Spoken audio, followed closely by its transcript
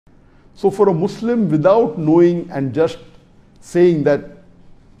So for a Muslim, without knowing and just saying that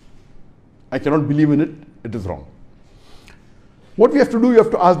I cannot believe in it, it is wrong. What we have to do, you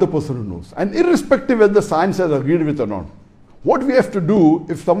have to ask the person who knows. And irrespective whether the science has agreed with or not, what we have to do,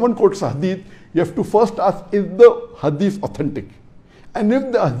 if someone quotes a hadith, you have to first ask, is the hadith authentic? And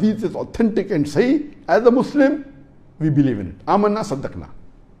if the hadith is authentic and sahih, as a Muslim, we believe in it. Amanna saddaqna.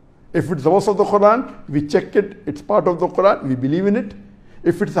 If it's the verse of the Quran, we check it, it's part of the Quran, we believe in it.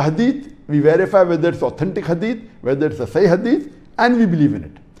 If it's a hadith, we verify whether it's authentic hadith, whether it's a sahih hadith, and we believe in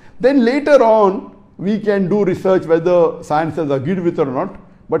it. Then later on, we can do research whether science has agreed with it or not.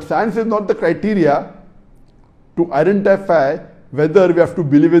 But science is not the criteria to identify whether we have to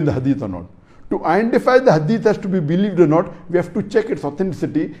believe in the hadith or not. To identify the hadith has to be believed or not, we have to check its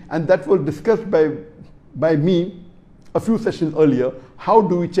authenticity, and that was discussed by me a few sessions earlier. How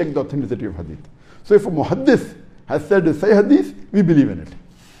do we check the authenticity of hadith? So if a muhaddith has said it's Sahih hadith, we believe in it,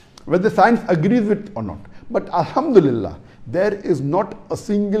 whether science agrees with it or not. But alhamdulillah, there is not a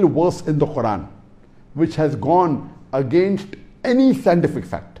single verse in the Quran which has gone against any scientific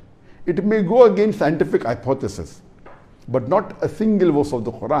fact. It may go against scientific hypothesis, but not a single verse of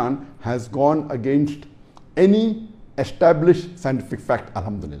the Quran has gone against any established scientific fact,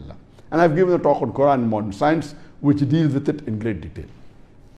 alhamdulillah. And I've given a talk on Quran and modern science which deals with it in great detail.